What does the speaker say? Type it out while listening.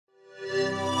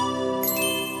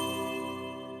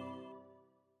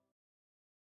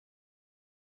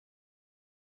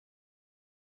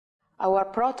Our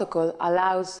protocol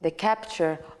allows the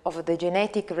capture of the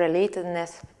genetic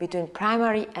relatedness between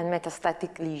primary and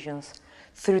metastatic lesions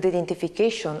through the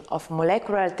identification of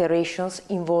molecular alterations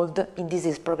involved in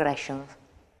disease progression.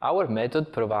 Our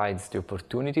method provides the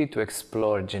opportunity to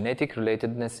explore genetic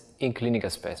relatedness in clinical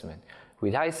specimens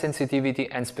with high sensitivity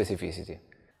and specificity.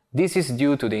 This is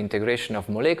due to the integration of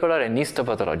molecular and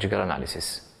histopathological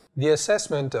analysis. The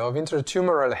assessment of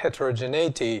intratumoral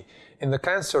heterogeneity in the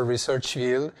cancer research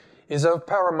field is of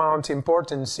paramount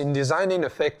importance in designing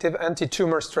effective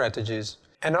anti-tumor strategies,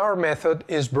 and our method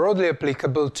is broadly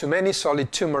applicable to many solid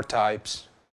tumor types.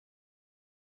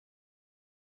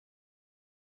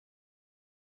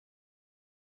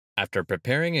 After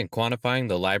preparing and quantifying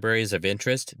the libraries of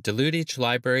interest, dilute each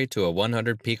library to a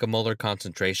 100 picomolar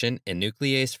concentration in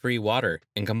nuclease-free water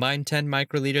and combine 10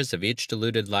 microliters of each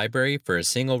diluted library for a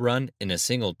single run in a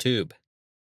single tube.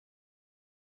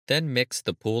 Then mix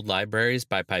the pooled libraries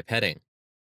by pipetting.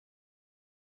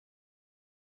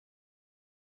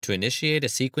 To initiate a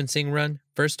sequencing run,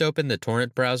 first open the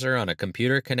torrent browser on a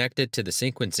computer connected to the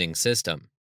sequencing system.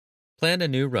 Plan a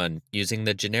new run using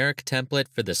the generic template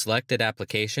for the selected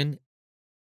application,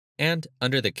 and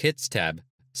under the Kits tab,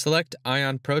 select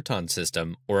Ion Proton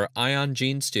System or Ion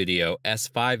Gene Studio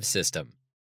S5 system.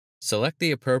 Select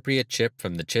the appropriate chip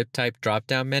from the chip type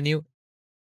drop-down menu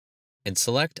and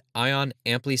select Ion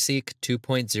AmpliSeq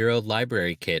 2.0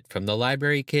 Library Kit from the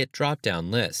Library Kit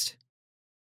drop-down list.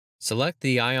 Select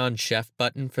the Ion Chef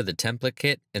button for the template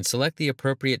kit and select the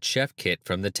appropriate Chef kit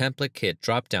from the template kit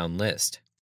drop-down list.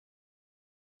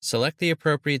 Select the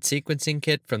appropriate sequencing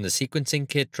kit from the sequencing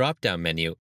kit drop-down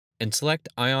menu and select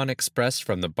Ion Express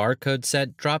from the barcode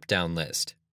set drop-down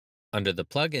list. Under the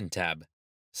plugin tab,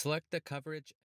 select the coverage